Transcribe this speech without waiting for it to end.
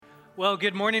Well,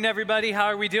 good morning, everybody. How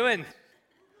are we doing?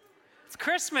 It's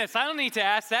Christmas. I don't need to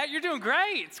ask that. You're doing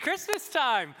great. It's Christmas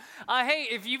time. Hey,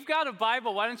 if you've got a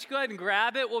Bible, why don't you go ahead and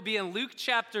grab it? We'll be in Luke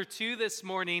chapter 2 this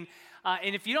morning.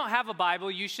 And if you don't have a Bible,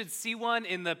 you should see one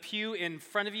in the pew in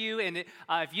front of you. And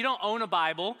if you don't own a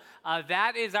Bible,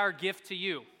 that is our gift to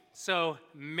you. So,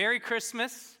 Merry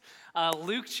Christmas.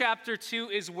 Luke chapter 2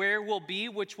 is where we'll be,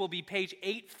 which will be page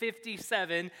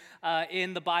 857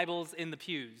 in the Bibles in the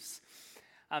pews.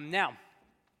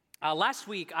 Last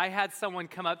week, I had someone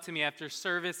come up to me after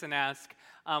service and ask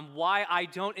why I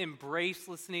don't embrace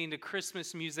listening to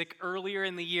Christmas music earlier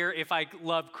in the year if I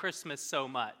love Christmas so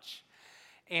much.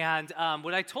 And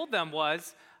what I told them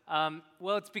was,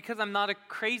 well, it's because I'm not a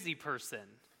crazy person,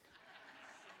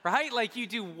 right? Like you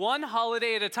do one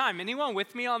holiday at a time. Anyone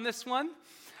with me on this one?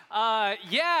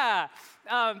 Yeah.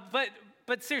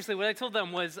 But seriously, what I told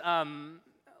them was,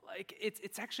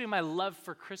 it's actually my love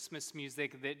for Christmas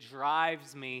music that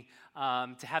drives me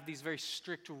to have these very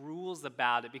strict rules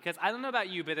about it. Because I don't know about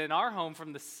you, but in our home,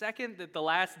 from the second that the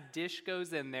last dish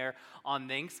goes in there on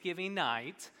Thanksgiving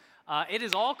night, it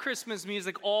is all Christmas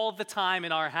music all the time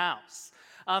in our house.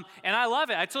 And I love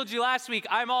it. I told you last week,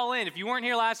 I'm all in. If you weren't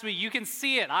here last week, you can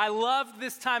see it. I love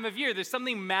this time of year. There's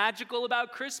something magical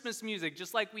about Christmas music,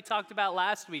 just like we talked about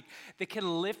last week, that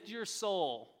can lift your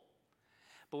soul.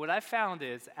 But what I found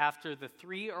is after the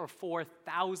 3,000th or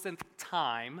 4,000th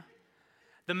time,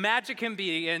 the magic can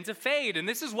begin to fade. And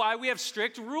this is why we have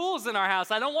strict rules in our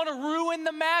house. I don't want to ruin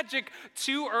the magic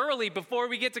too early before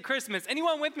we get to Christmas.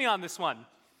 Anyone with me on this one?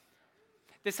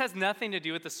 This has nothing to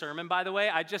do with the sermon, by the way.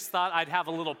 I just thought I'd have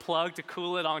a little plug to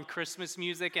cool it on Christmas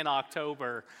music in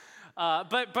October.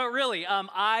 But really,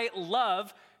 I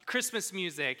love Christmas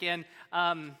music. And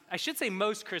I should say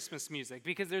most Christmas music,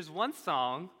 because there's one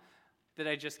song that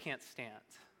I just can't stand.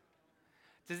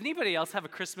 Does anybody else have a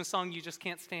Christmas song you just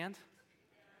can't stand?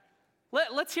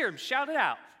 Let's hear him. Shout it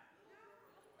out.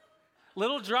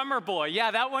 Little Drummer Boy. Yeah,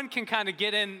 that one can kind of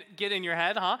get in your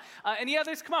head, huh? Any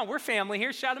others? Come on, we're family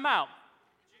here. Shout them out.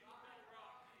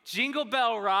 Jingle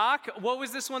Bell Rock. What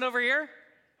was this one over here?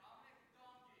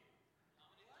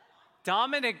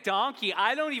 Dominic Donkey.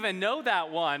 I don't even know that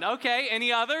one. Okay,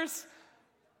 any others?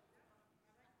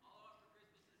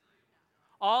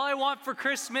 All I want for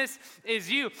Christmas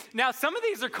is you. Now, some of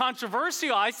these are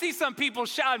controversial. I see some people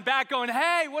shouting back going,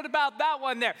 hey, what about that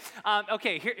one there?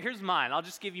 Okay, here's mine. I'll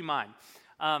just give you mine.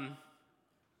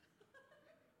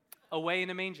 Away in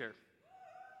a Manger.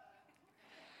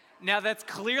 Now, that's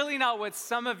clearly not what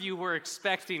some of you were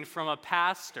expecting from a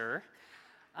pastor.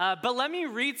 But let me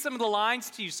read some of the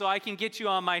lines to you so I can get you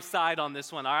on my side on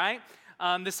this one, all right?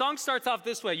 The song starts off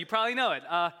this way. You probably know it.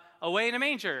 Away in a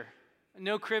manger,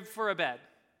 no crib for a bed.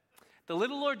 The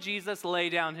little Lord Jesus lay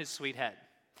down his sweet head.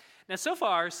 Now, so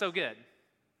far, so good.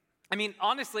 I mean,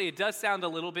 honestly, it does sound a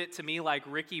little bit to me like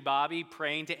Ricky Bobby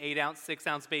praying to 8-ounce,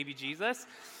 6-ounce baby Jesus.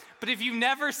 But if you've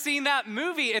never seen that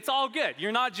movie, it's all good.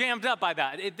 You're not jammed up by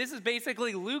that. This is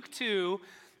basically Luke 2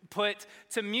 put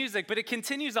to music, but it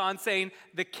continues on saying,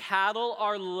 the cattle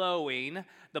are lowing,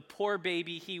 the poor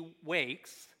baby he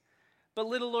wakes, but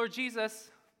little Lord Jesus,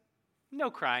 no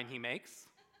crying he makes.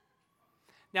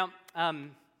 Now,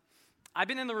 I've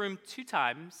been in the room 2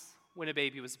 times when a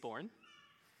baby was born,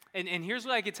 and here's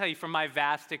what I can tell you from my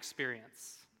vast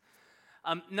experience.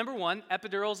 Number one,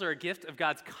 epidurals are a gift of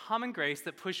God's common grace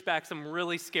that push back some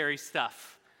really scary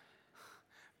stuff.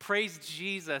 Praise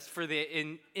Jesus for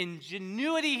the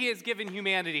ingenuity he has given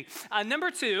humanity.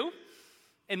 Number 2,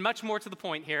 and much more to the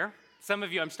point here, some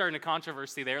of you, I'm starting a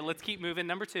controversy there. Let's keep moving.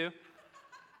 Number 2,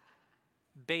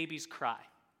 babies cry.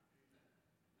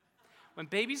 When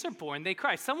babies are born, they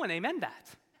cry. Someone amen that.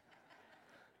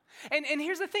 And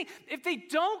here's the thing. If they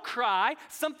don't cry,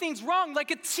 something's wrong.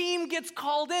 Like a team gets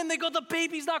called in. They go, the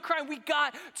baby's not crying. We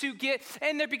got to get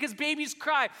in there because babies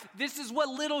cry. This is what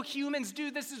little humans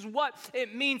do. This is what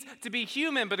it means to be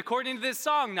human. But according to this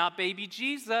song, not baby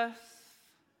Jesus.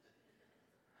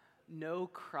 No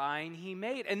crying he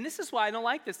made. And this is why I don't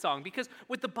like this song, because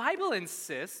what the Bible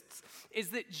insists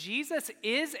is that Jesus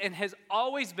is and has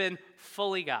always been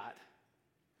fully God.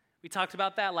 We talked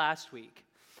about that last week.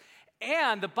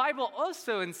 And the Bible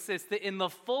also insists that in the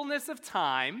fullness of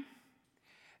time,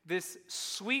 this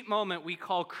sweet moment we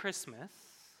call Christmas,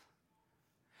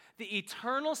 the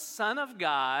eternal Son of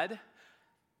God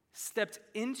stepped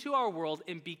into our world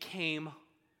and became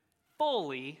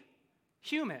fully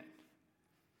human.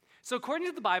 So according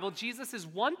to the Bible, Jesus is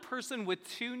one person with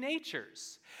 2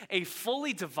 natures, a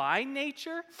fully divine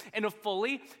nature and a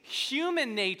fully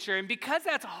human nature. And because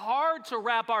that's hard to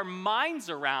wrap our minds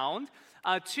around,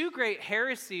 2 great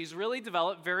heresies really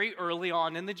developed very early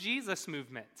on in the Jesus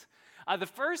movement. The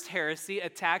first heresy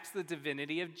attacks the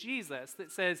divinity of Jesus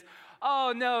that says,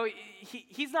 oh, no,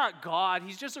 he's not God.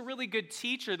 He's just a really good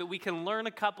teacher that we can learn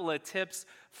a couple of tips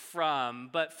from,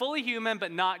 but fully human,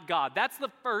 but not God. That's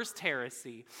the first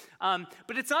heresy.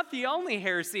 But it's not the only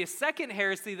heresy. A second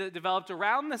heresy that developed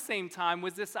around the same time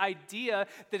was this idea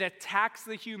that attacks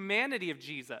the humanity of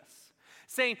Jesus,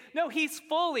 saying, no, he's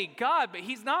fully God, but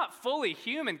he's not fully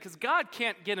human because God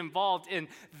can't get involved in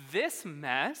this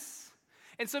mess.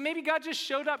 And so maybe God just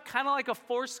showed up kind of like a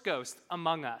Force ghost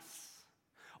among us.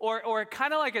 Or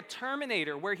kind of like a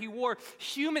Terminator where he wore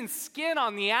human skin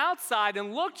on the outside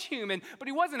and looked human, but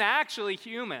he wasn't actually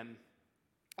human.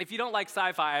 If you don't like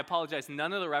sci-fi, I apologize.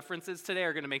 None of the references today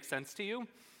are going to make sense to you.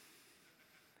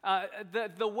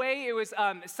 The way it was,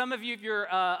 some of you, if you're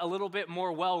a little bit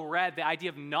more well-read, the idea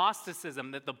of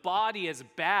Gnosticism, that the body is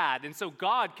bad, and so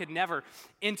God could never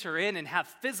enter in and have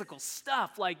physical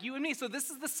stuff like you and me. So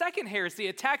this is the second heresy.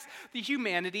 It attacks the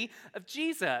humanity of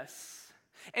Jesus.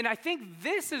 And I think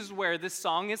this is where this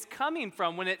song is coming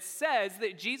from when it says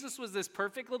that Jesus was this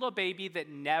perfect little baby that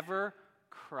never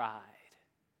cried.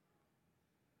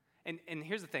 And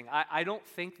here's the thing. I don't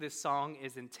think this song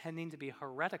is intending to be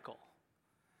heretical.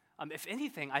 If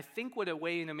anything, I think what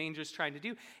Away in a Manger is trying to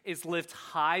do is lift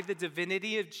high the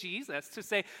divinity of Jesus, to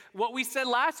say what we said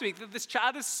last week, that this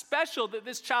child is special, that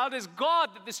this child is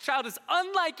God, that this child is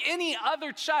unlike any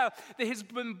other child that has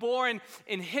been born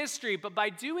in history. But by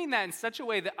doing that in such a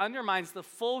way that undermines the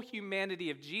full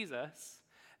humanity of Jesus,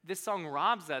 this song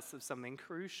robs us of something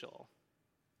crucial.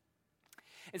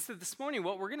 And so this morning,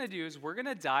 what we're going to do is we're going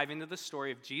to dive into the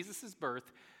story of Jesus'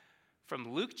 birth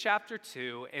from Luke chapter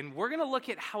 2, and we're going to look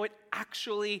at how it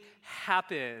actually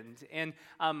happened. And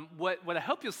what I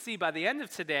hope you'll see by the end of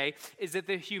today is that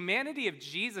the humanity of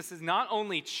Jesus is not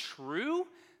only true,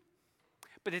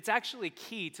 but it's actually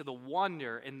key to the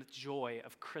wonder and the joy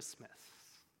of Christmas.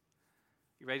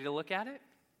 You ready to look at it?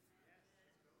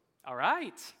 All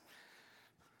right.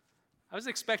 I was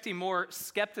expecting more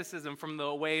skepticism from the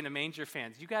Away in a Manger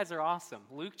fans. You guys are awesome.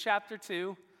 Luke chapter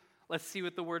 2. Let's see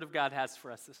what the Word of God has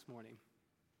for us this morning.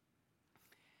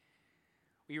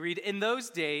 We read, in those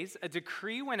days, a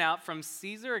decree went out from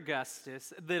Caesar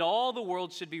Augustus that all the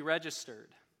world should be registered.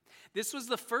 This was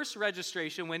the first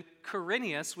registration when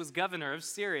Quirinius was governor of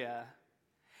Syria.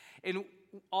 And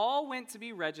all went to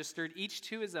be registered, each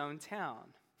to his own town.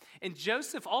 And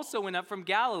Joseph also went up from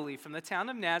Galilee, from the town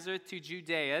of Nazareth to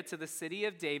Judea, to the city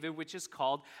of David, which is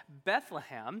called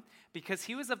Bethlehem, because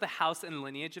he was of the house and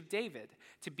lineage of David,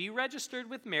 to be registered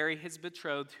with Mary, his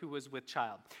betrothed, who was with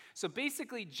child. So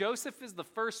basically, Joseph is the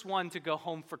first one to go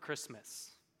home for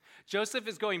Christmas. Joseph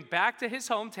is going back to his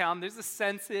hometown. There's a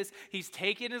census. He's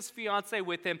taking his fiancée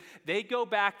with him. They go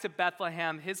back to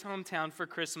Bethlehem, his hometown, for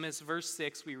Christmas. Verse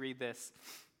 6, we read this.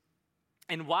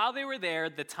 And while they were there,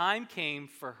 the time came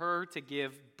for her to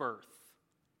give birth.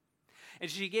 And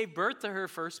she gave birth to her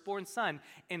firstborn son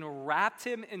and wrapped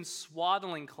him in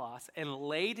swaddling cloths and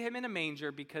laid him in a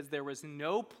manger because there was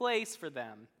no place for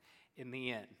them in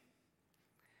the inn.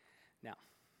 Now,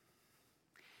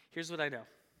 here's what I know.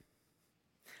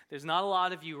 There's not a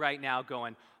lot of you right now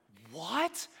going,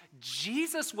 what?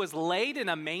 Jesus was laid in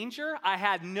a manger? I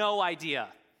had no idea.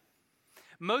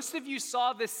 Most of you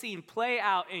saw this scene play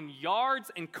out in yards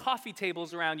and coffee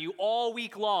tables around you all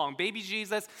week long. Baby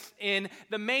Jesus in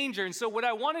the manger. And so what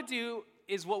I want to do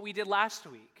is what we did last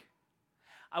week.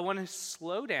 I want to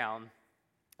slow down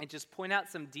and just point out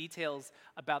some details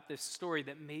about this story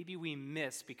that maybe we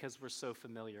miss because we're so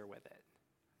familiar with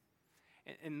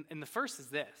it. And the first is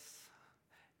this.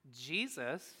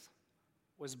 Jesus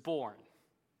was born.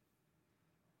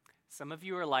 Some of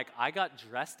you are like, I got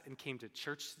dressed and came to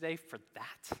church today for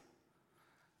that.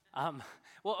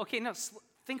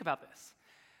 Think about this.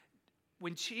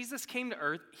 When Jesus came to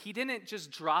earth, he didn't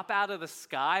just drop out of the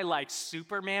sky like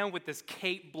Superman with this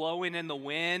cape blowing in the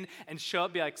wind and show up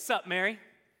and be like, sup, Mary?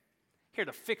 Here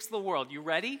to fix the world. You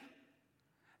ready?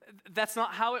 That's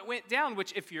not how it went down,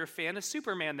 which if you're a fan of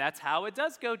Superman, that's how it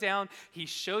does go down. He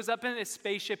shows up in his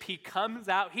spaceship. He comes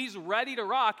out. He's ready to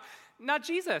rock. Not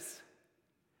Jesus.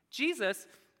 Jesus,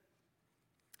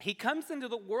 he comes into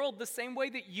the world the same way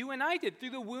that you and I did,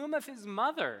 through the womb of his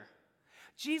mother.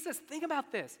 Jesus, think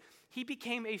about this. He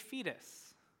became a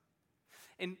fetus.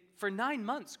 And for 9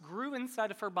 months, grew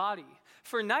inside of her body.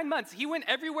 For 9 months, he went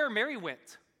everywhere Mary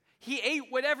went. He ate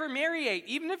whatever Mary ate,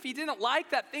 even if he didn't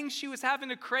like that thing she was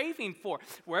having a craving for.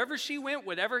 Wherever she went,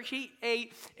 whatever he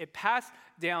ate, it passed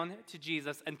down to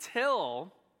Jesus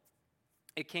until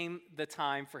it came the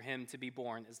time for him to be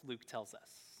born, as Luke tells us.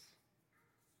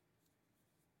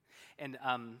 And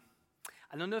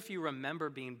I don't know if you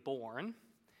remember being born,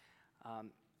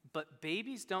 But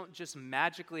babies don't just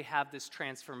magically have this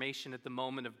transformation at the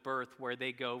moment of birth where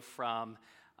they go from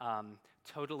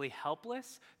totally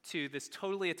helpless to this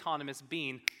totally autonomous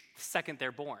being the second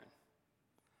they're born.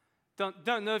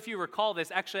 Don't know if you recall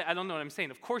this. Actually, I don't know what I'm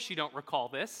saying. Of course you don't recall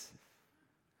this.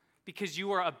 Because you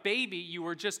were a baby, you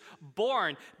were just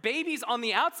born. Babies on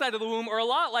the outside of the womb are a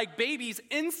lot like babies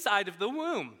inside of the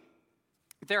womb.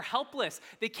 They're helpless.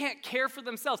 They can't care for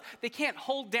themselves. They can't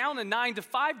hold down a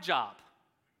 9-to-5 job.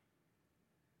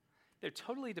 They're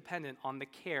totally dependent on the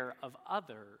care of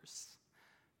others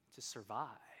to survive.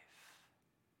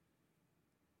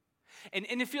 And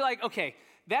if you're like, okay,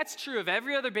 that's true of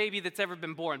every other baby that's ever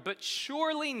been born, but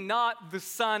surely not the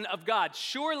Son of God.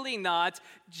 Surely not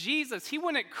Jesus. He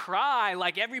wouldn't cry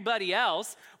like everybody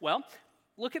else. Well,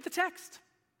 look at the text.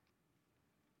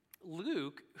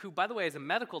 Luke, who, by the way, is a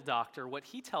medical doctor, what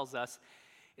he tells us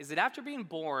is that after being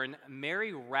born,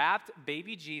 Mary wrapped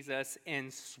baby Jesus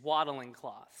in swaddling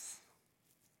cloths.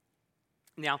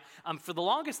 Now, for the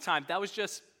longest time, that was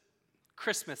just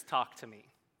Christmas talk to me.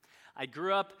 I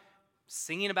grew up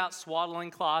singing about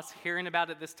swaddling cloths, hearing about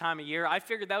it this time of year. I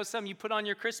figured that was something you put on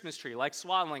your Christmas tree, like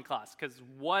swaddling cloths, because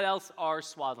what else are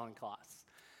swaddling cloths?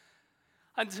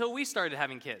 Until we started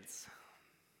having kids.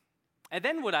 And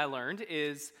then what I learned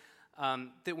is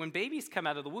that when babies come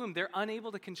out of the womb, they're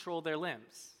unable to control their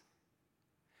limbs.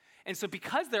 And so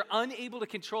because they're unable to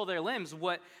control their limbs,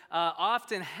 what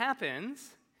often happens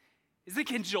is they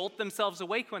can jolt themselves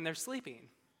awake when they're sleeping.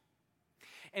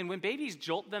 And when babies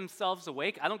jolt themselves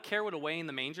awake, I don't care what Away in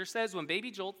the Manger says, when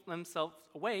babies jolt themselves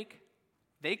awake,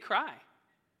 they cry.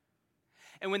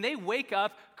 And when they wake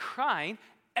up crying,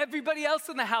 everybody else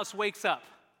in the house wakes up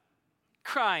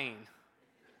crying.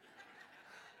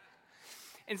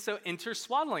 And so enter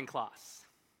swaddling cloths.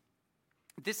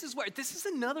 This is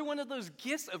another one of those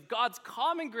gifts of God's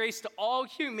common grace to all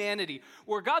humanity,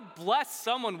 where God blessed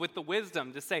someone with the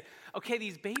wisdom to say, okay,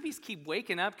 these babies keep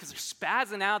waking up because they're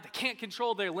spazzing out, they can't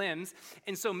control their limbs,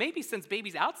 and so maybe since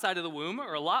babies outside of the womb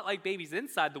are a lot like babies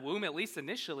inside the womb, at least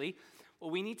initially,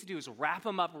 what we need to do is wrap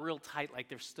them up real tight like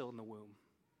they're still in the womb.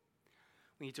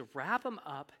 We need to wrap them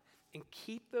up and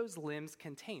keep those limbs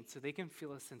contained so they can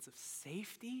feel a sense of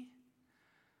safety,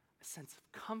 a sense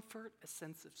of comfort, a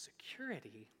sense of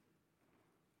security,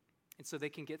 and so they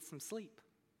can get some sleep.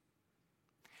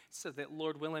 So that,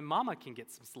 Lord willing, Mama can get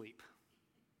some sleep.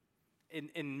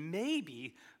 And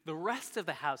maybe the rest of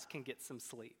the house can get some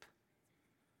sleep.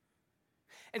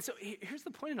 And so here's the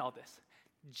point in all this.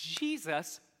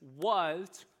 Jesus was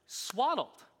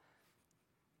swaddled.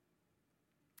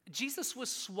 Jesus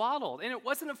was swaddled, and it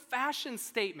wasn't a fashion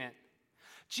statement.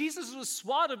 Jesus was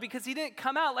swaddled because he didn't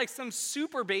come out like some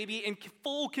super baby in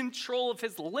full control of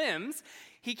his limbs.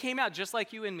 He came out just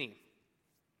like you and me,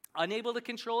 unable to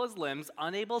control his limbs,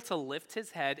 unable to lift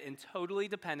his head, and totally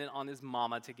dependent on his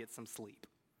mama to get some sleep.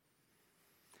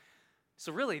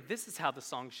 So really, this is how the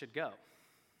song should go.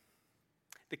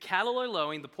 The cattle are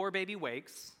lowing, the poor baby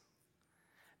wakes,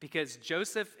 because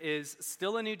Joseph is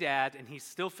still a new dad, and he's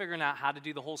still figuring out how to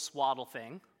do the whole swaddle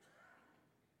thing.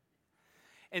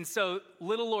 And so,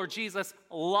 little Lord Jesus,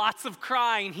 lots of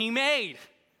crying he made.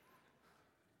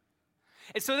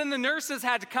 And so then the nurses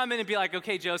had to come in and be like,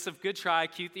 okay, Joseph, good try,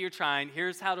 cute that you're trying.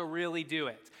 Here's how to really do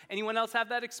it. Anyone else have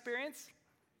that experience?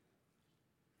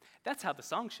 That's how the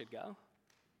song should go.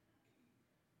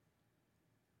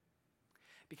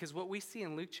 Because what we see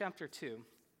in Luke chapter 2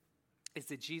 is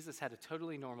that Jesus had a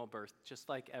totally normal birth, just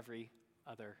like every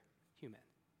other human.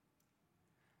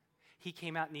 He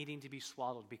came out needing to be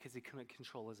swaddled because he couldn't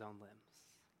control his own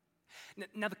limbs.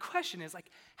 Now the question is,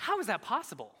 how is that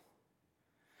possible?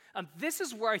 This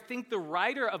is where I think the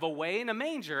writer of Away in a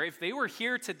Manger, if they were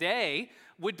here today,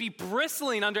 would be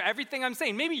bristling under everything I'm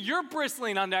saying. Maybe you're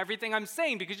bristling under everything I'm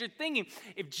saying because you're thinking,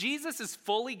 if Jesus is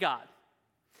fully God,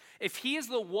 if he is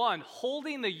the one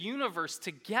holding the universe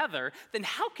together, then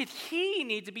how could he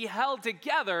need to be held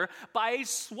together by a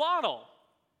swaddle?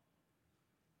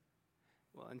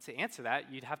 Well, and to answer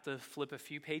that, you'd have to flip a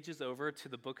few pages over to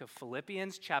the book of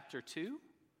Philippians chapter 2,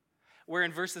 where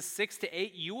in verses 6 to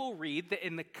 8, you will read that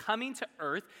in the coming to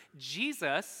earth,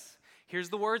 Jesus, here's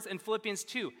the words in Philippians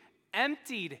 2,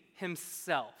 emptied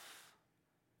himself.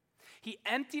 He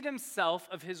emptied himself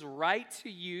of his right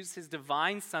to use his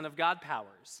divine Son of God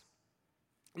powers.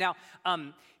 Now,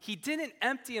 he didn't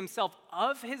empty himself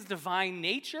of his divine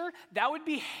nature. That would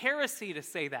be heresy to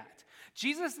say that.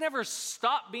 Jesus never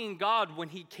stopped being God when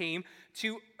he came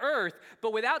to earth,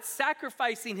 but without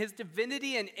sacrificing his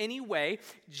divinity in any way,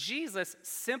 Jesus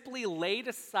simply laid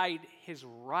aside his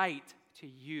right to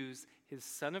use his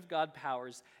Son of God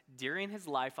powers during his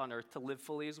life on earth to live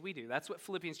fully as we do. That's what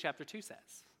Philippians chapter 2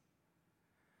 says.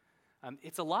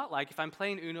 It's a lot like if I'm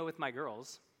playing Uno with my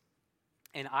girls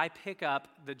and I pick up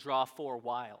the draw 4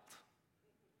 wild.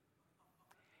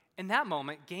 In that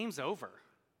moment, game's over.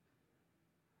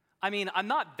 I mean, I'm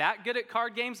not that good at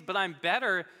card games, but I'm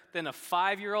better than a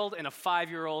 5-year-old and a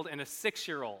 5-year-old and a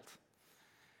 6-year-old.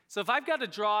 So if I've got to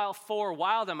draw 4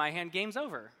 wild in my hand, game's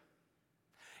over.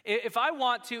 If I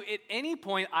want to, at any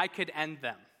point, I could end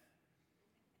them.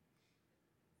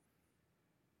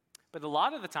 But a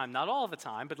lot of the time, not all of the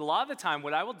time, but a lot of the time,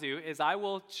 what I will do is I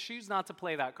will choose not to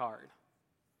play that card.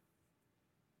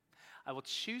 I will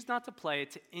choose not to play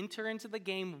it to enter into the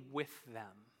game with them.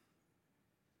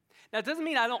 Now, it doesn't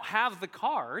mean I don't have the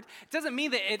card. It doesn't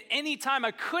mean that at any time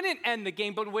I couldn't end the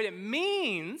game, but what it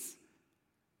means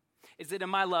is that in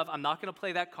my love, I'm not going to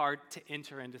play that card to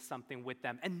enter into something with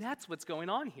them. And that's what's going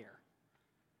on here.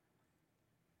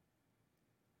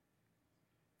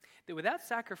 That without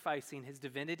sacrificing his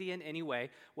divinity in any way,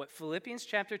 what Philippians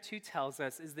chapter 2 tells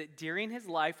us is that during his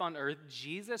life on earth,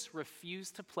 Jesus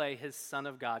refused to play his Son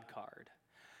of God card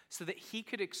so that he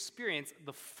could experience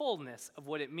the fullness of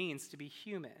what it means to be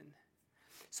human,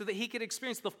 so that he could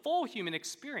experience the full human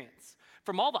experience,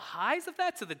 from all the highs of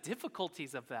that to the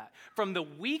difficulties of that, from the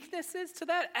weaknesses to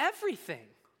that, everything.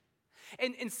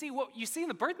 And see, what you see in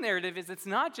the birth narrative is it's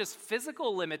not just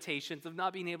physical limitations of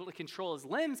not being able to control his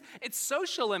limbs, it's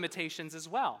social limitations as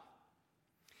well.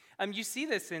 You see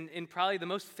this in probably the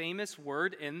most famous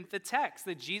word in the text,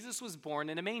 that Jesus was born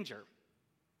in a manger.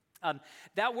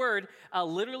 That word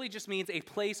literally just means a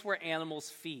place where animals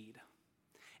feed.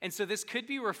 And so this could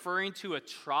be referring to a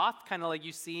trough, kind of like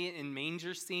you see in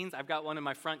manger scenes. I've got one in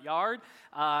my front yard.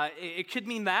 It could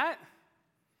mean that.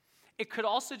 It could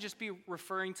also just be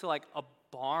referring to like a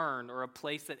barn or a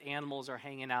place that animals are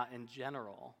hanging out in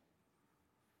general.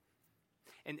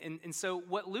 And so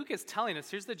what Luke is telling us,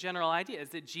 here's the general idea, is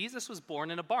that Jesus was born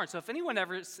in a barn. So if anyone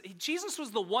ever, Jesus was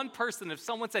the one person, if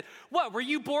someone said, "What, were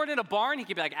you born in a barn?" He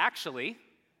could be like, "Actually."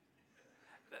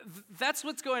 That's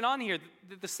what's going on here.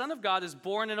 The Son of God is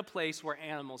born in a place where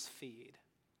animals feed.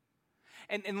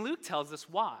 And Luke tells us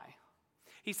why.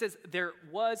 He says, there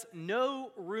was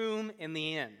no room in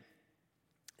the inn.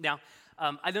 Now,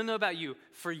 I don't know about you.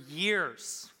 For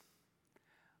years,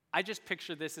 I just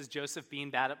picture this as Joseph being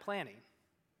bad at planning.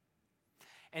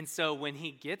 And so when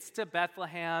he gets to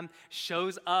Bethlehem,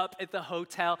 shows up at the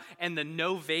hotel, and the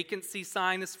no vacancy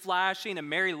sign is flashing, and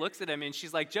Mary looks at him, and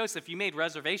she's like, "Joseph, you made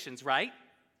reservations, right?"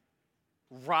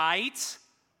 "Right.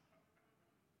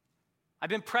 I've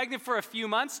been pregnant for a few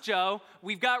months, Joe.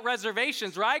 We've got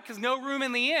reservations, right? Because no room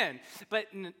in the inn." But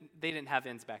they didn't have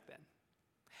inns back then.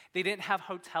 They didn't have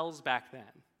hotels back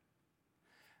then.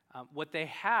 What they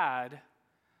had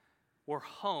were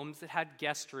homes that had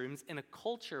guest rooms in a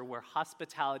culture where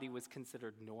hospitality was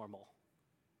considered normal.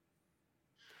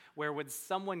 Where when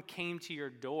someone came to your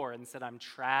door and said, "I'm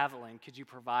traveling, could you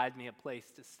provide me a place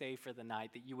to stay for the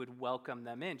night," that you would welcome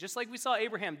them in, just like we saw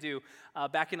Abraham do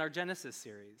back in our Genesis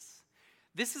series.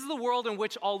 This is the world in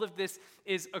which all of this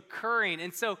is occurring.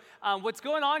 And so what's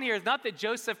going on here is not that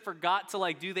Joseph forgot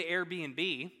to do the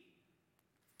Airbnb.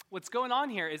 What's going on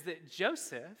here is that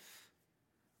Joseph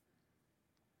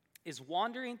is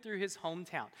wandering through his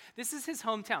hometown. This is his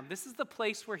hometown. This is the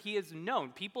place where he is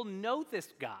known. People know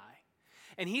this guy.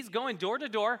 And he's going door to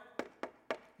door,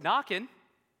 knocking.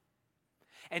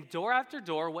 And door after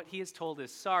door, what he is told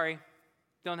is, "Sorry,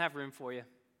 don't have room for you.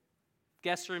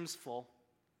 Guest room's full."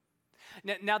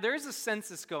 Now there's a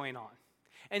census going on.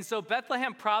 And so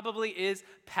Bethlehem probably is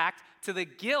packed to the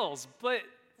gills. But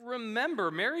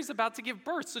remember, Mary's about to give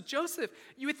birth. So Joseph,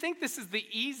 you would think this is the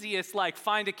easiest,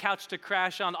 find a couch to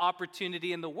crash on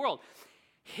opportunity in the world.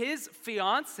 His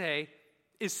fiance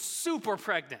is super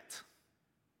pregnant.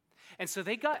 And so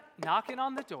they got knocking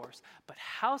on the doors, but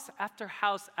house after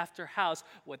house after house,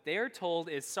 what they're told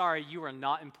is, "Sorry, you are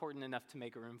not important enough to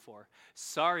make room for.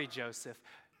 Sorry, Joseph,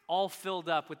 all filled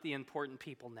up with the important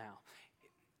people now."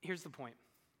 Here's the point.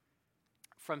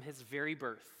 From his very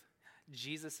birth,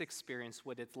 Jesus experienced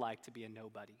what it's like to be a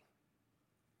nobody,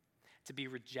 to be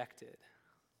rejected.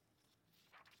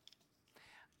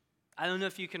 I don't know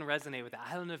if you can resonate with that.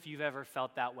 I don't know if you've ever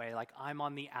felt that way, like I'm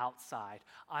on the outside.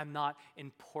 I'm not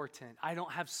important. I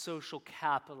don't have social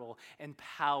capital and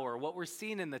power. What we're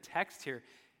seeing in the text here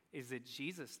is that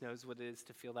Jesus knows what it is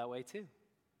to feel that way too.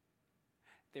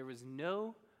 There was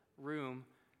no room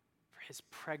for his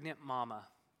pregnant mama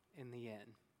in the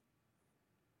inn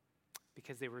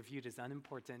because they were viewed as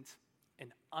unimportant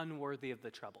and unworthy of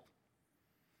the trouble.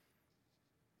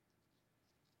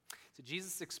 So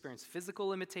Jesus experienced physical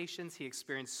limitations. He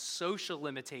experienced social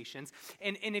limitations.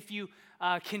 And if you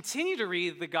continue to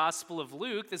read the Gospel of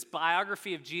Luke, this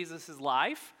biography of Jesus'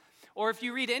 life, Or if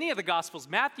you read any of the Gospels,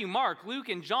 Matthew, Mark, Luke,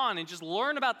 and John, and just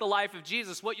learn about the life of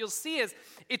Jesus, what you'll see is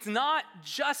it's not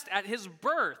just at his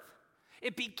birth.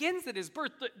 It begins at his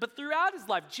birth, but throughout his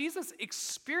life, Jesus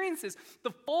experiences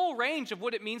the full range of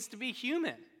what it means to be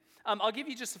human. I'll give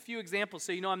you just a few examples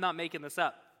so you know I'm not making this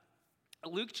up.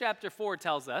 Luke chapter 4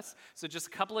 tells us, so just a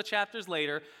couple of chapters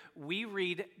later, we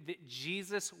read that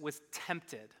Jesus was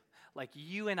tempted, like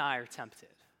you and I are tempted.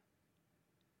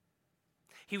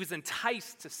 He was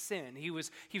enticed to sin. He was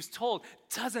told,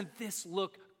 doesn't this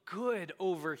look good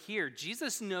over here?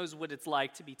 Jesus knows what it's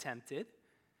like to be tempted.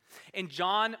 In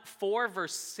John 4,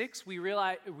 verse 6, we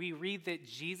read that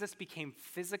Jesus became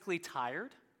physically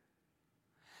tired.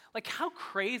 Like, how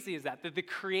crazy is that? That the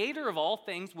creator of all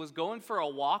things was going for a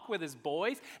walk with his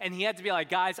boys, and he had to be like,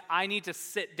 guys, I need to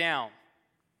sit down.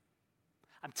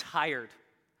 I'm tired.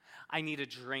 I need a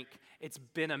drink. It's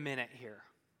been a minute here.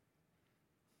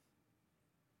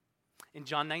 In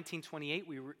John 19:28,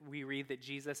 we read that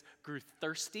Jesus grew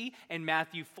thirsty. In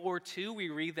Matthew 4:2, we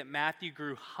read that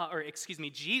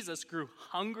Jesus grew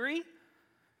hungry.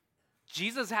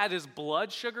 Jesus had his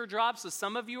blood sugar drop. So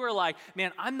some of you are like,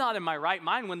 man, I'm not in my right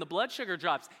mind when the blood sugar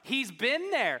drops. He's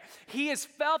been there. He has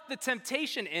felt the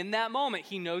temptation in that moment.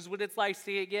 He knows what it's like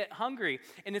to get hungry.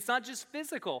 And it's not just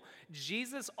physical.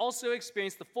 Jesus also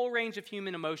experienced the full range of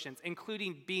human emotions,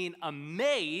 including being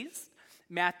amazed,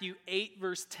 Matthew 8,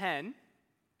 verse 10,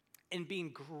 and being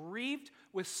grieved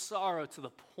with sorrow to the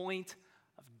point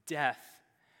of death,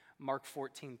 Mark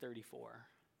 14:34.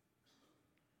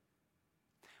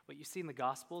 What you see in the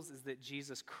Gospels is that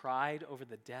Jesus cried over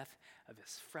the death of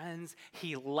his friends.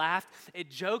 He laughed at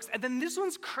jokes. And then this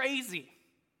one's crazy.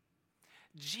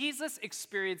 Jesus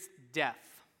experienced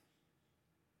death.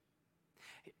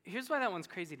 Here's why that one's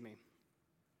crazy to me.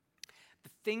 The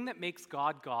thing that makes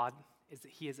God God is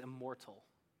that he is immortal,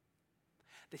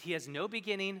 that he has no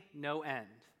beginning, no end.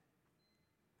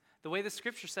 The way the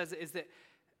scripture says it is that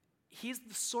he's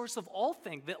the source of all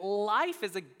things, that life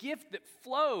is a gift that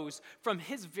flows from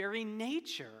his very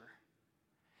nature.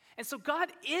 And so God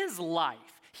is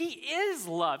life. He is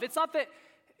love. It's not that,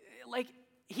 like,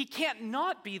 he can't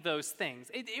not be those things.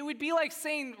 It would be like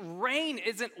saying rain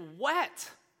isn't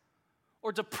wet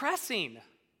or depressing.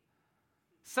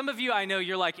 Some of you, I know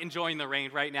you're like enjoying the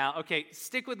rain right now. Okay,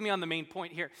 stick with me on the main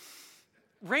point here.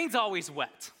 Rain's always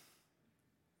wet.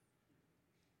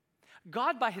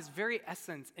 God, by his very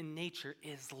essence and nature,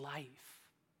 is life.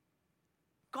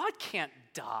 God can't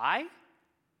die,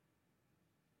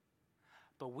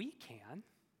 but we can.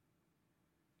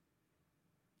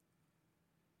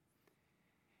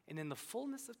 And in the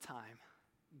fullness of time,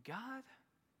 God,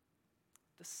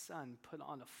 the Son, put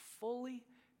on a fully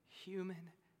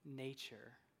human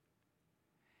nature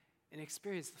and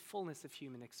experienced the fullness of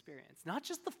human experience. Not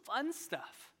just the fun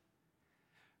stuff,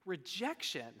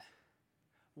 rejection,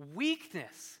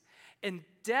 weakness, and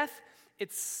death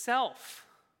itself.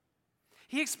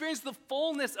 He experienced the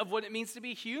fullness of what it means to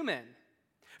be human,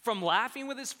 from laughing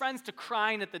with his friends to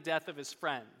crying at the death of his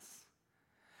friends,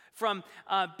 from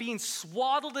being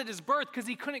swaddled at his birth because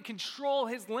he couldn't control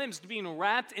his limbs, to being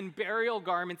wrapped in burial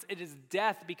garments at his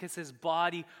death because his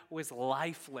body was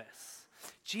lifeless.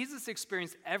 Jesus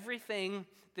experienced everything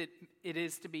that it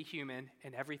is to be human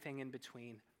and everything in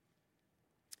between.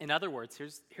 In other words,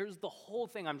 here's the whole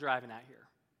thing I'm driving at here.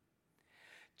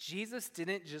 Jesus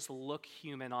didn't just look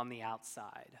human on the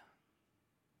outside.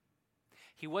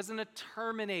 He wasn't a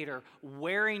Terminator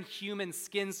wearing human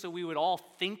skin so we would all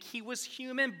think he was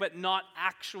human, but not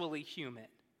actually human.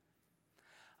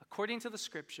 According to the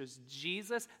scriptures,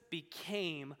 Jesus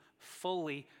became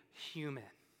fully human.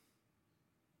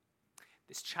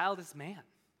 This child is man,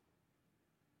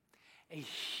 a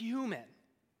human.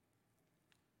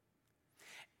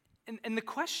 And the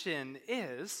question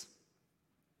is,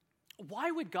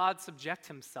 why would God subject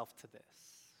himself to this?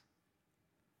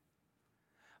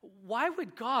 Why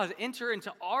would God enter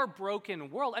into our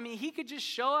broken world? I mean, he could just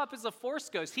show up as a Force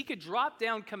ghost. He could drop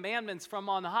down commandments from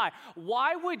on high.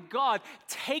 Why would God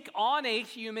take on a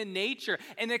human nature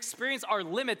and experience our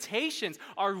limitations,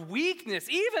 our weakness,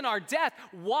 even our death?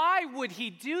 Why would he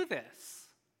do this?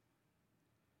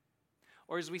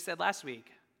 Or as we said last week,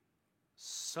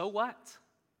 so what?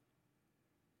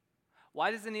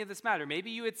 Why does any of this matter?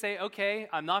 Maybe you would say, okay,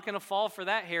 I'm not going to fall for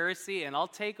that heresy, and I'll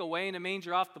take Away in a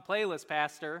Manger off the playlist,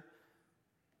 Pastor.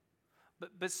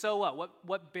 But so what?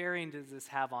 What bearing does this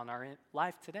have on our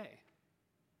life today?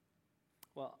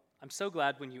 Well, I'm so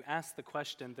glad when you asked the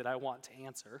question that I want to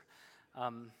answer.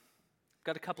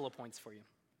 Got a couple of points for you.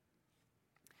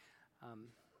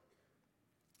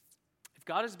 If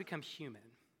God has become human,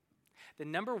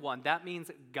 then number one, that means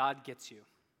God gets you.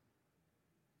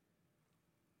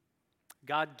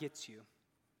 God gets you.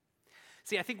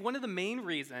 See, I think one of the main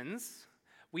reasons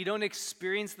we don't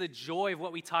experience the joy of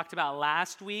what we talked about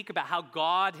last week, about how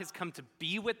God has come to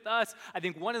be with us, I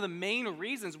think one of the main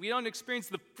reasons we don't experience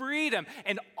the freedom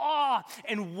and awe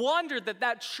and wonder that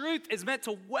that truth is meant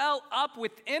to well up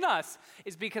within us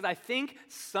is because I think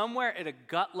somewhere at a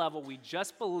gut level we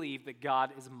just believe that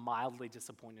God is mildly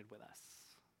disappointed with us.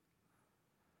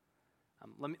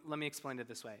 Let me explain it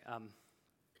this way. A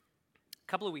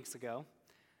couple of weeks ago,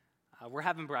 we're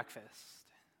having breakfast.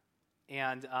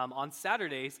 And on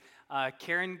Saturdays,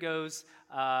 Karen goes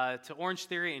to Orange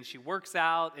Theory and she works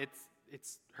out.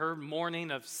 It's her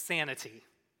morning of sanity.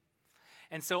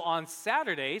 And so on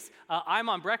Saturdays, I'm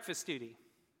on breakfast duty.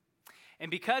 And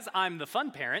because I'm the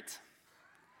fun parent,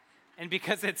 and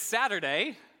because it's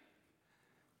Saturday,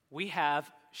 we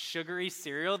have sugary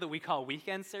cereal that we call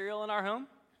weekend cereal in our home.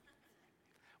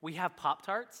 We have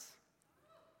Pop-Tarts.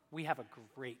 We have a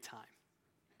great time.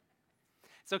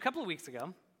 So a couple of weeks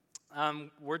ago,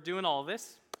 we're doing all of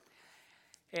this,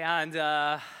 and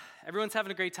everyone's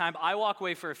having a great time. I walk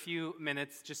away for a few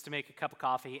minutes just to make a cup of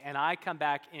coffee, and I come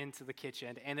back into the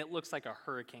kitchen, and it looks like a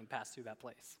hurricane passed through that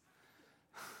place.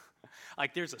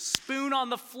 Like there's a spoon on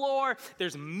the floor,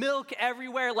 there's milk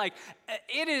everywhere, like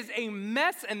it is a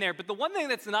mess in there. But the one thing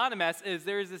that's not a mess is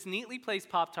there is this neatly placed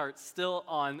Pop-Tart still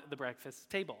on the breakfast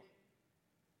table.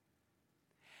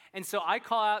 And so I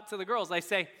call out to the girls, I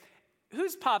say,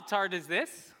 "Whose Pop-Tart is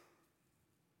this?"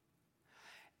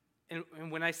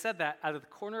 And when I said that, out of the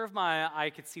corner of my eye, I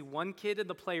could see one kid in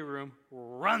the playroom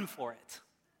run for it.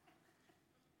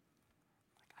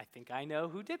 I think I know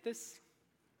who did this.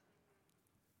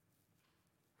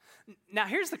 Now,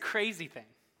 here's the crazy thing.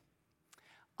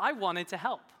 I wanted to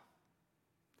help.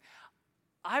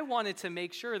 I wanted to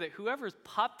make sure that whoever's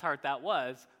Pop-Tart that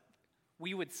was,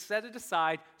 we would set it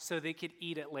aside so they could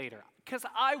eat it later. Because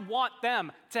I want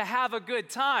them to have a good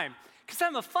time. Because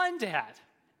I'm a fun dad.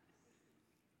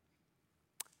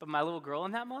 But my little girl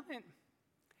in that moment,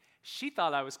 she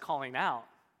thought I was calling out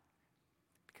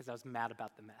because I was mad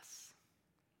about the mess.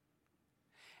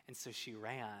 And so she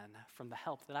ran from the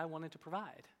help that I wanted to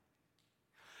provide.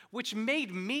 Which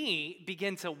made me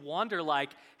begin to wonder,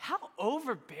 like, how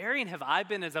overbearing have I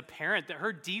been as a parent that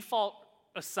her default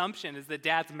assumption is that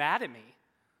dad's mad at me?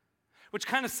 Which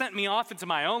kind of sent me off into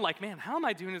my own, like, man, how am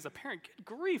I doing as a parent? Good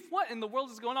grief, what in the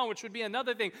world is going on? Which would be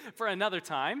another thing for another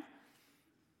time.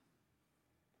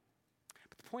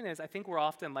 But the point is, I think we're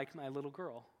often like my little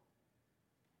girl.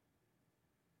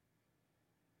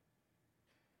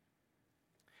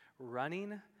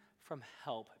 Running from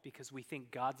help because we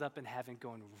think God's up in heaven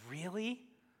going, really?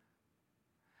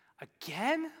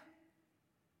 Again?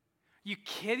 You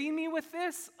kidding me with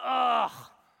this? Ugh.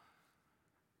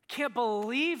 Can't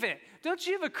believe it. Don't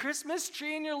you have a Christmas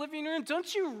tree in your living room?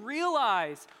 Don't you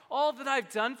realize all that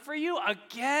I've done for you?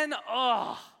 Again?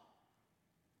 Ugh.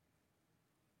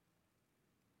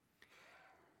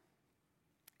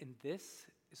 And this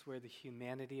is where the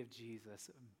humanity of Jesus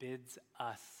bids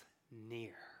us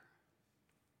near.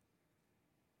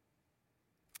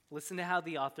 Listen to how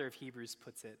the author of Hebrews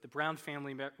puts it. The Brown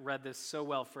family read this so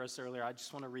well for us earlier. I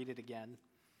just want to read it again.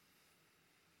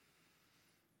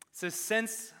 It says,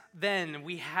 since then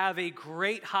we have a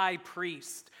great high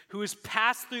priest who has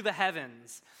passed through the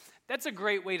heavens. That's a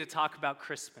great way to talk about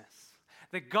Christmas.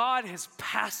 That God has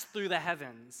passed through the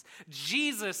heavens.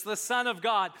 Jesus, the Son of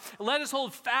God. Let us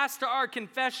hold fast to our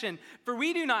confession, for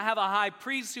we do not have a high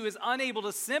priest who is unable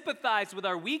to sympathize with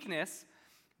our weakness,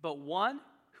 but one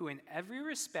who in every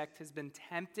respect has been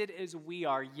tempted as we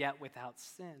are, yet without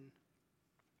sin.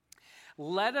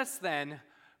 Let us then,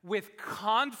 with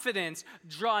confidence,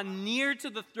 draw near to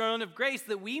the throne of grace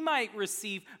that we might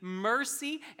receive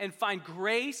mercy and find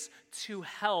grace to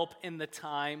help in the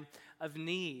time of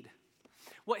need.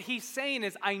 What he's saying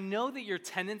is, I know that your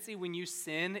tendency when you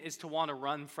sin is to want to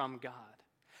run from God.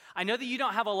 I know that you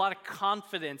don't have a lot of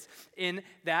confidence in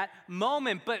that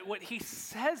moment, but what he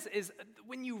says is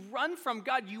when you run from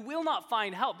God, you will not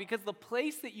find help because the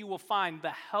place that you will find the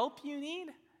help you need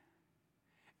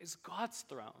is God's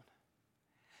throne,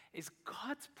 is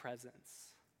God's presence.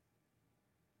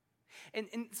 And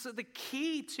so the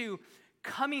key to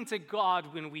coming to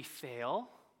God when we fail,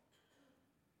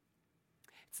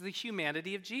 it's the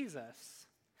humanity of Jesus.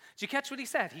 Did you catch what he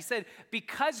said? He said,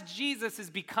 because Jesus has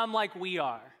become like we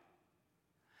are,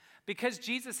 because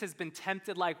Jesus has been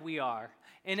tempted like we are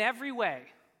in every way,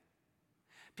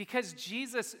 Because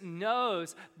Jesus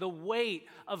knows the weight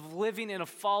of living in a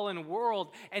fallen world,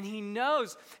 and he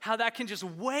knows how that can just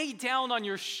weigh down on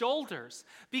your shoulders.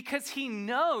 Because he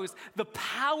knows the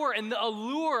power and the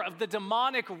allure of the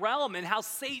demonic realm, and how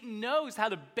Satan knows how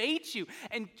to bait you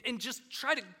and just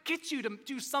try to get you to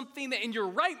do something that in your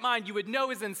right mind you would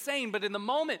know is insane, but in the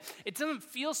moment it doesn't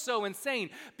feel so insane.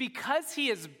 Because he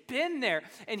has been there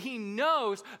and he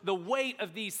knows the weight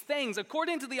of these things.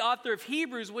 According to the author of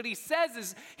Hebrews, what he says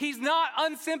is, he's not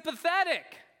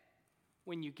unsympathetic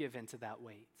when you give into that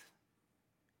weight.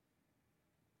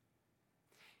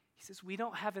 He says, we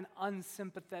don't have an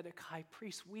unsympathetic high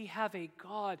priest. We have a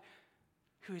God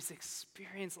who has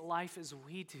experienced life as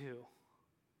we do.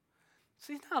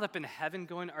 So he's not up in heaven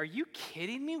going, are you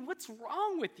kidding me? What's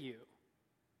wrong with you?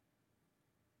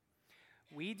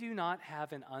 We do not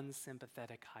have an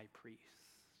unsympathetic high priest.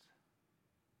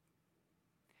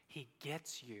 He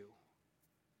gets you.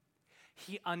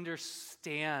 He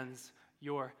understands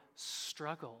your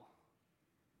struggle.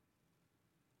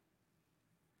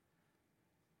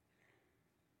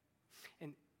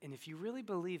 And if you really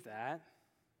believe that,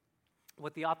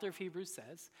 what the author of Hebrews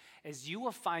says is you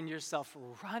will find yourself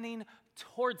running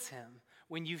towards him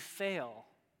when you fail.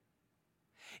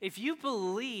 If you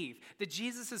believe that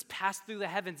Jesus has passed through the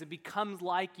heavens and becomes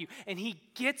like you, and he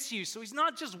gets you, so he's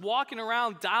not just walking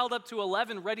around dialed up to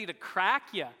 11 ready to crack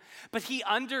you, but he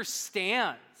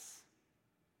understands.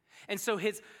 And so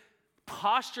his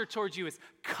posture towards you is,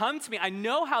 come to me. I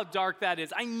know how dark that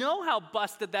is. I know how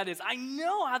busted that is. I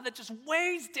know how that just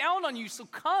weighs down on you. So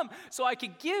come so I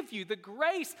can give you the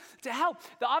grace to help.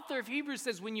 The author of Hebrews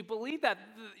says when you believe that,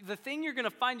 the thing you're going to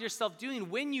find yourself doing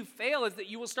when you fail is that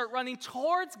you will start running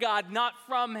towards God, not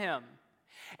from him.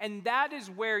 And that is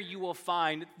where you will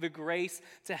find the grace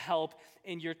to help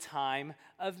in your time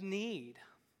of need.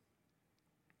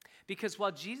 Because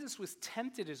while Jesus was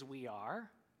tempted as we are,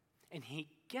 and he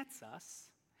gets us,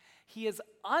 he is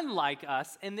unlike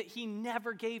us in that he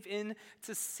never gave in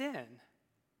to sin.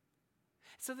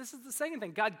 So this is the second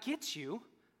thing. God gets you,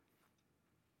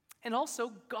 and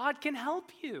also God can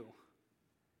help you.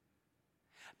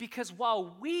 Because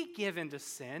while we give into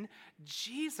sin,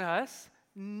 Jesus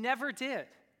never did.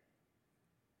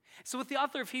 So what the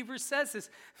author of Hebrews says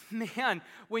is, man,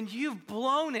 when you've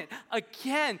blown it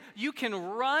again, you can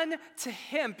run to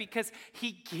him because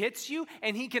he gets you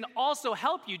and he can also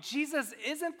help you. Jesus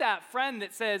isn't that friend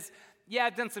that says, yeah,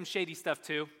 I've done some shady stuff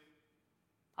too.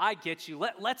 I get you.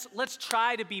 Let's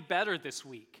try to be better this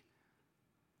week.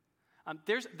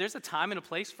 There's a time and a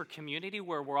place for community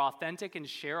where we're authentic and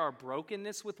share our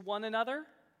brokenness with one another.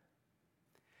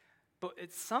 But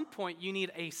at some point, you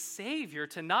need a Savior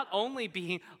to not only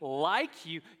be like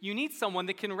you, you need someone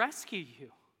that can rescue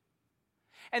you.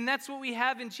 And that's what we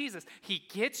have in Jesus. He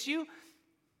gets you,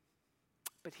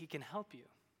 but he can help you.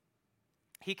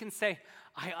 He can say,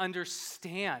 I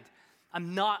understand.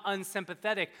 I'm not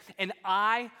unsympathetic, and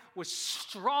I was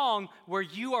strong where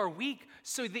you are weak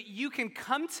so that you can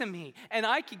come to me, and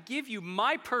I can give you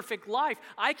my perfect life.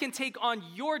 I can take on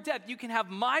your debt. You can have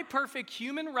my perfect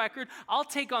human record. I'll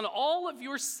take on all of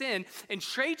your sin and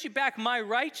trade you back my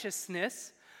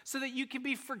righteousness so that you can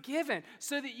be forgiven,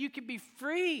 so that you can be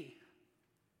free,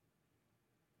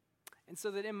 and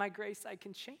so that in my grace I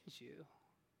can change you.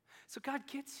 So God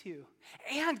gets you,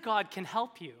 and God can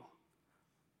help you.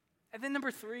 And then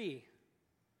number 3,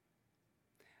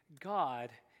 God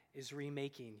is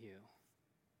remaking you.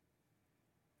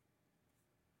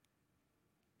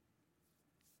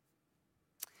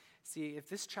 See, if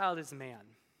this child is man,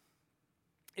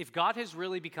 if God has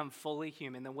really become fully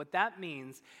human, then what that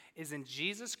means is in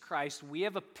Jesus Christ, we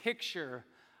have a picture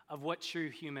of what true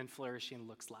human flourishing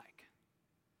looks like.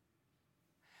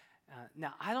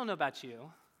 Now, I don't know about you,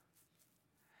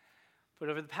 but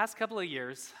over the past couple of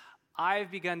years,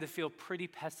 I've begun to feel pretty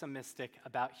pessimistic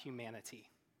about humanity.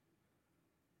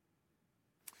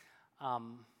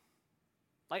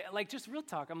 Like just real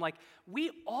talk, I'm like,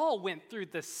 we all went through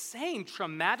the same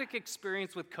traumatic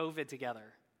experience with COVID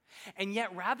together. And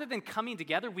yet, rather than coming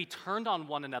together, we turned on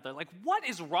one another. Like, what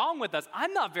is wrong with us?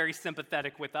 I'm not very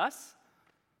sympathetic with us.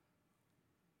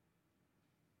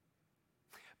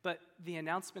 But the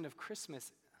announcement of Christmas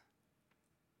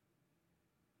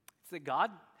is that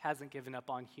God hasn't given up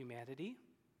on humanity.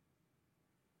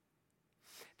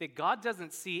 That God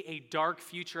doesn't see a dark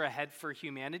future ahead for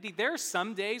humanity. There are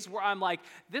some days where I'm like,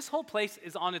 this whole place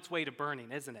is on its way to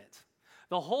burning, isn't it?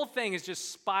 The whole thing is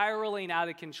just spiraling out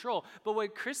of control. But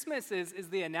what Christmas is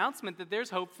the announcement that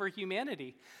there's hope for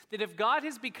humanity. That if God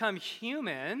has become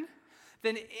human,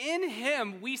 then in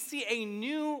him we see a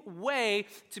new way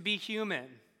to be human.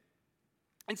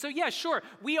 And so, yeah, sure,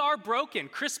 we are broken.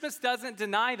 Christmas doesn't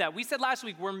deny that. We said last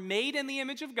week, we're made in the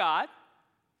image of God.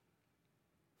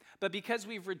 But because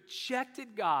we've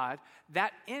rejected God,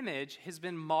 that image has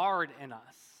been marred in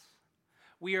us.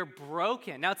 We are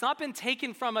broken. Now, it's not been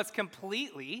taken from us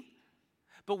completely,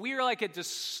 but we are like a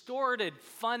distorted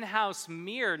funhouse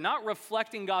mirror, not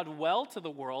reflecting God well to the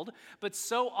world, but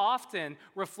so often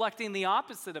reflecting the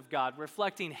opposite of God,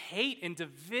 reflecting hate and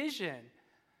division,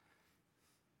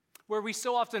 where we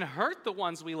so often hurt the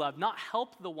ones we love, not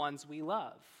help the ones we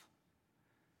love.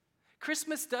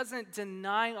 Christmas doesn't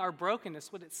deny our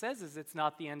brokenness. What it says is it's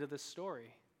not the end of the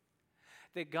story.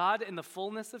 That God, in the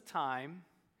fullness of time,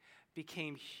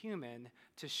 became human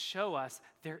to show us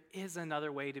there is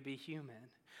another way to be human.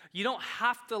 You don't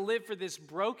have to live for this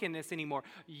brokenness anymore.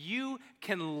 You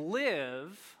can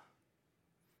live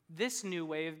this new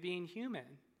way of being human.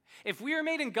 If we are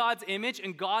made in God's image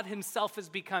and God himself has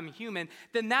become human,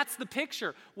 then that's the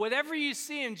picture. Whatever you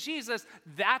see in Jesus,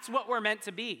 that's what we're meant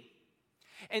to be.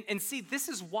 And see, this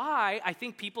is why I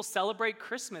think people celebrate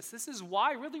Christmas. This is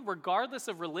why, really, regardless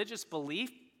of religious belief,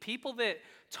 people that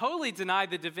totally deny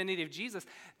the divinity of Jesus,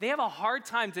 they have a hard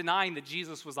time denying that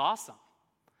Jesus was awesome.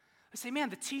 They say, man,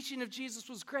 the teaching of Jesus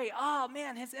was great. Oh,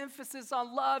 man, his emphasis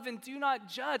on love and do not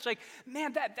judge. Like,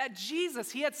 man, that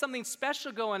Jesus, he had something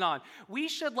special going on. We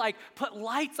should, put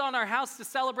lights on our house to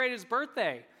celebrate his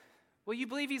birthday. Well, you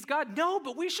believe he's God? No,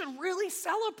 but we should really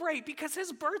celebrate because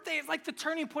his birthday is like the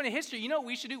turning point of history. You know what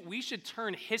we should do? We should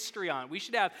turn history on. We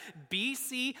should have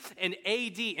BC and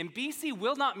AD. And BC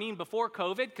will not mean before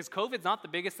COVID because COVID's not the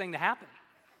biggest thing to happen.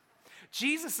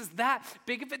 Jesus is that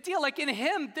big of a deal. Like in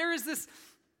him, there's this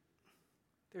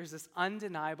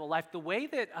undeniable life. The way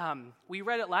that we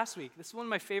read it last week, this is one of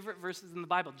my favorite verses in the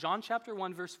Bible. John chapter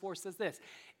 1, verse 4 says this,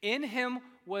 "In him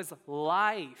was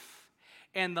life,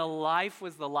 and the life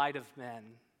was the light of men.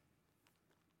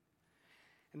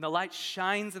 And the light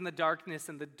shines in the darkness,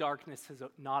 and the darkness has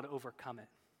not overcome it."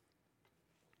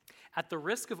 At the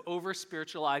risk of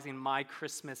over-spiritualizing my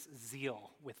Christmas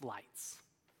zeal with lights,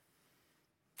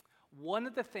 one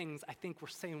of the things I think we're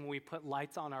saying when we put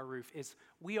lights on our roof is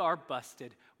we are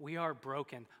busted, we are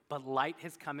broken, but light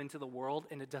has come into the world,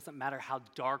 and it doesn't matter how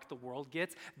dark the world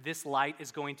gets, this light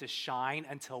is going to shine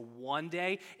until one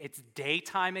day it's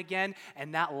daytime again,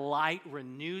 and that light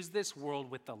renews this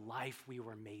world with the life we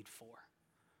were made for.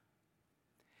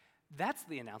 That's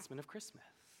the announcement of Christmas.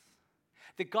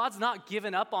 That God's not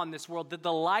given up on this world, that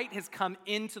the light has come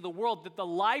into the world, that the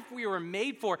life we were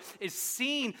made for is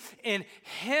seen in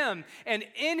him. And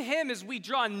in him, as we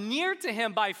draw near to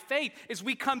him by faith, as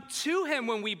we come to him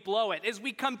when we blow it, as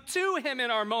we come to him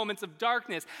in our moments of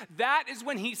darkness, that is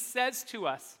when he says to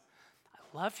us,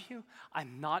 I love you,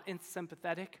 I'm not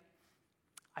unsympathetic.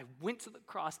 I went to the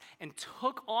cross and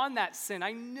took on that sin.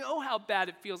 I know how bad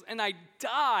it feels, and I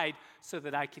died so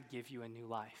that I could give you a new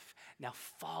life. Now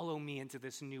follow me into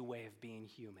this new way of being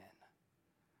human.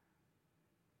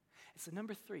 And so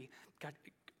number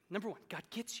one, God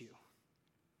gets you.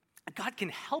 God can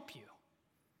help you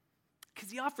because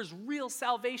he offers real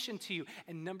salvation to you.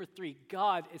 And number three,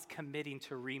 God is committing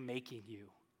to remaking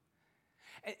you.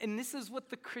 And this is what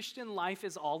the Christian life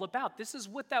is all about. This is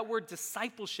what that word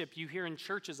discipleship you hear in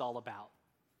church is all about.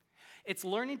 It's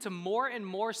learning to more and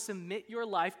more submit your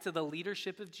life to the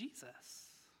leadership of Jesus.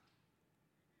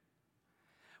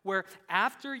 Where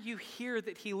after you hear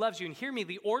that he loves you, and hear me,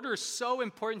 the order is so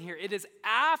important here. It is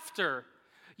after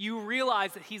you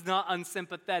realize that he's not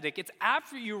unsympathetic. It's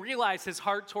after you realize his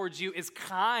heart towards you is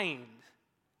kind.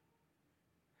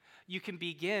 You can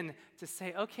begin to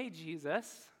say, okay,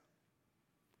 Jesus,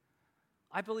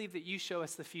 I believe that you show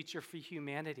us the future for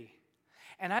humanity.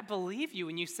 And I believe you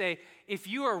when you say, if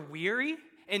you are weary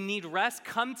and need rest,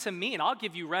 come to me and I'll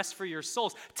give you rest for your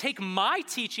souls. Take my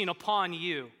teaching upon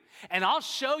you and I'll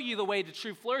show you the way to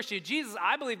true flourishing. Jesus,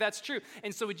 I believe that's true.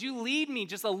 And so would you lead me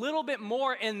just a little bit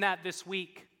more in that this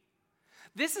week?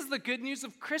 This is the good news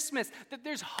of Christmas, that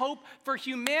there's hope for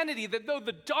humanity, that though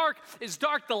the dark is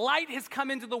dark, the light has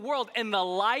come into the world, and the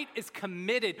light is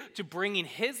committed to bringing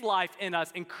his life in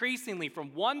us increasingly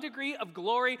from one degree of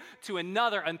glory to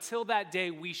another until that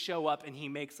day we show up and he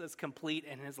makes us complete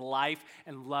and his life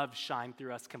and love shine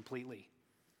through us completely.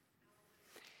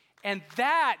 And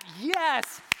that,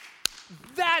 yes,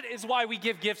 That is why we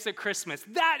give gifts at Christmas.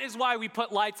 That is why we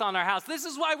put lights on our house. This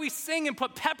is why we sing and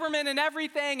put peppermint in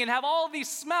everything and have all these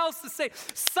smells to say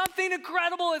something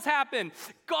incredible has happened.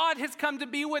 God has come to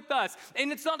be with us.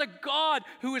 And it's not a God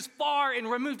who is far and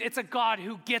removed. It's a God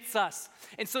who gets us.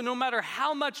 And so no matter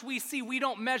how much we see we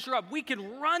don't measure up, we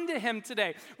can run to him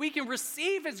today. We can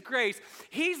receive his grace.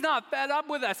 He's not fed up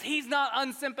with us. He's not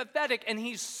unsympathetic. And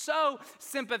he's so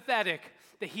sympathetic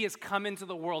that he has come into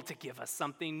the world to give us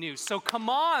something new. So come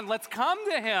on, let's come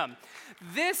to him.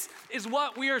 This is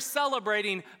what we are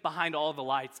celebrating behind all the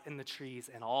lights and the trees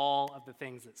and all of the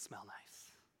things that smell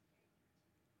nice.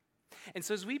 And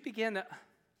so as we begin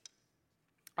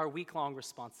our week-long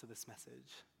response to this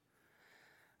message,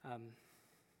 I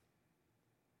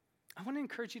want to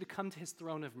encourage you to come to his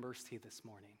throne of mercy this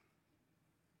morning.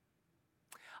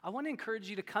 I want to encourage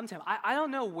you to come to him. I don't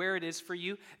know where it is for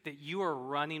you that you are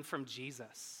running from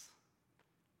Jesus.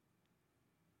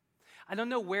 I don't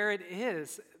know where it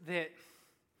is that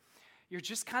you're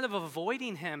just kind of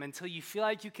avoiding him until you feel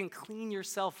like you can clean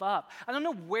yourself up. I don't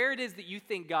know where it is that you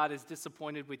think God is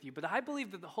disappointed with you, but I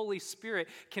believe that the Holy Spirit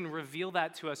can reveal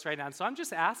that to us right now. And so I'm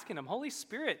just asking him, Holy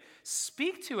Spirit,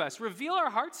 speak to us, reveal our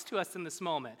hearts to us in this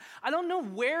moment. I don't know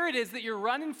where it is that you're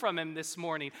running from him this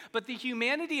morning, but the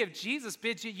humanity of Jesus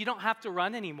bids you don't have to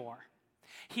run anymore.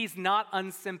 He's not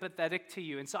unsympathetic to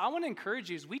you. And so I want to encourage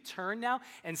you as we turn now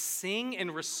and sing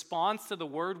in response to the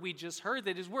word we just heard,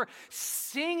 that as we're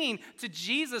singing to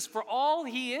Jesus for all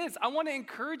he is, I want to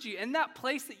encourage you in that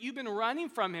place that you've been running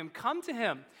from him, come to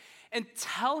him and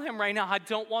tell him right now, I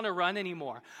don't want to run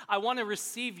anymore. I want to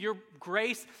receive your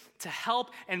grace to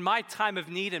help in my time of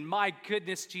need. And my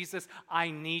goodness, Jesus,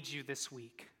 I need you this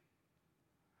week.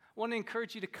 I want to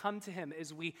encourage you to come to him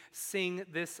as we sing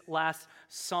this last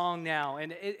song now.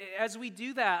 And as we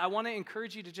do that, I want to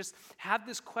encourage you to just have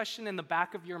this question in the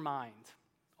back of your mind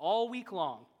all week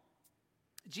long.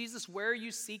 Jesus, where are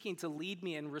you seeking to lead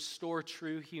me and restore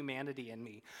true humanity in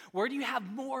me? Where do you have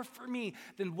more for me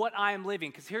than what I am living?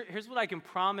 Because here's what I can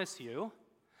promise you.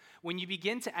 When you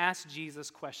begin to ask Jesus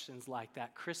questions like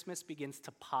that, Christmas begins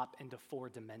to pop into 4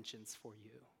 dimensions for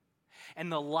you.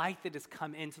 And the light that has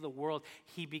come into the world,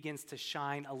 he begins to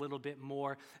shine a little bit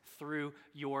more through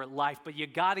your life. But you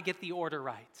got to get the order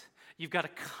right. You've got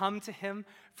to come to him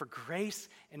for grace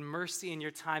and mercy in your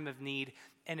time of need.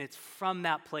 And it's from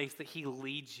that place that he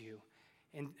leads you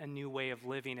in a new way of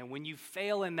living. And when you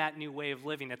fail in that new way of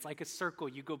living, it's like a circle.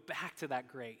 You go back to that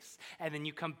grace. And then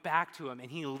you come back to him and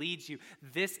he leads you.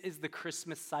 This is the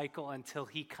Christmas cycle until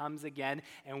he comes again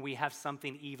and we have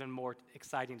something even more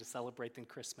exciting to celebrate than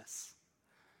Christmas.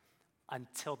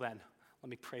 Until then, let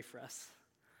me pray for us.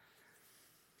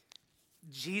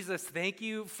 Jesus, thank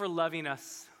you for loving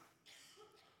us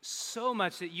so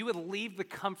much that you would leave the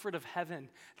comfort of heaven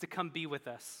to come be with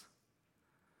us.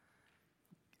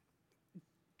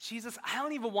 Jesus, I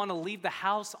don't even want to leave the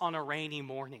house on a rainy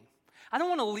morning. I don't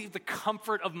want to leave the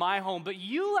comfort of my home, but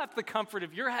you left the comfort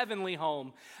of your heavenly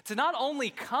home to not only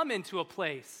come into a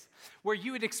place where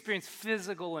you would experience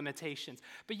physical limitations,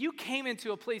 but you came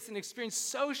into a place and experienced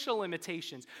social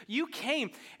limitations. You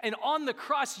came, and on the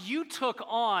cross, you took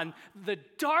on the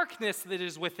darkness that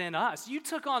is within us. You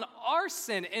took on our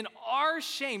sin and our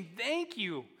shame. Thank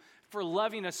you for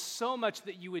loving us so much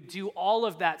that you would do all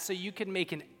of that so you could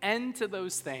make an end to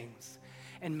those things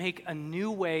and make a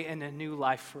new way and a new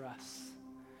life for us.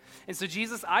 And so,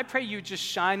 Jesus, I pray you just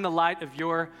shine the light of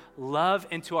your love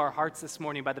into our hearts this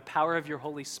morning by the power of your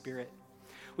Holy Spirit.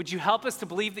 Would you help us to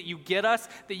believe that you get us,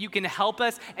 that you can help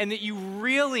us, and that you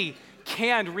really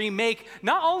can remake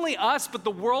not only us, but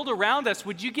the world around us?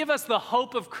 Would you give us the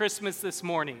hope of Christmas this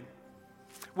morning?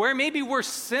 Where maybe we're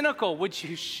cynical, would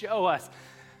you show us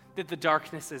that the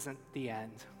darkness isn't the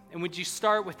end? And would you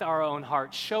start with our own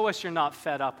heart? Show us you're not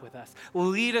fed up with us.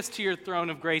 Lead us to your throne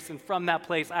of grace. And from that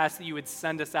place, I ask that you would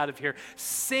send us out of here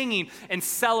singing and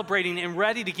celebrating and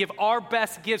ready to give our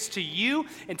best gifts to you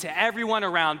and to everyone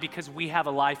around because we have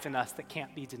a life in us that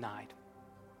can't be denied.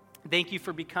 Thank you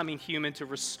for becoming human to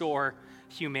restore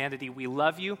humanity. We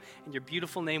love you. In your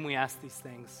beautiful name, we ask these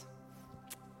things.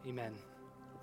 Amen.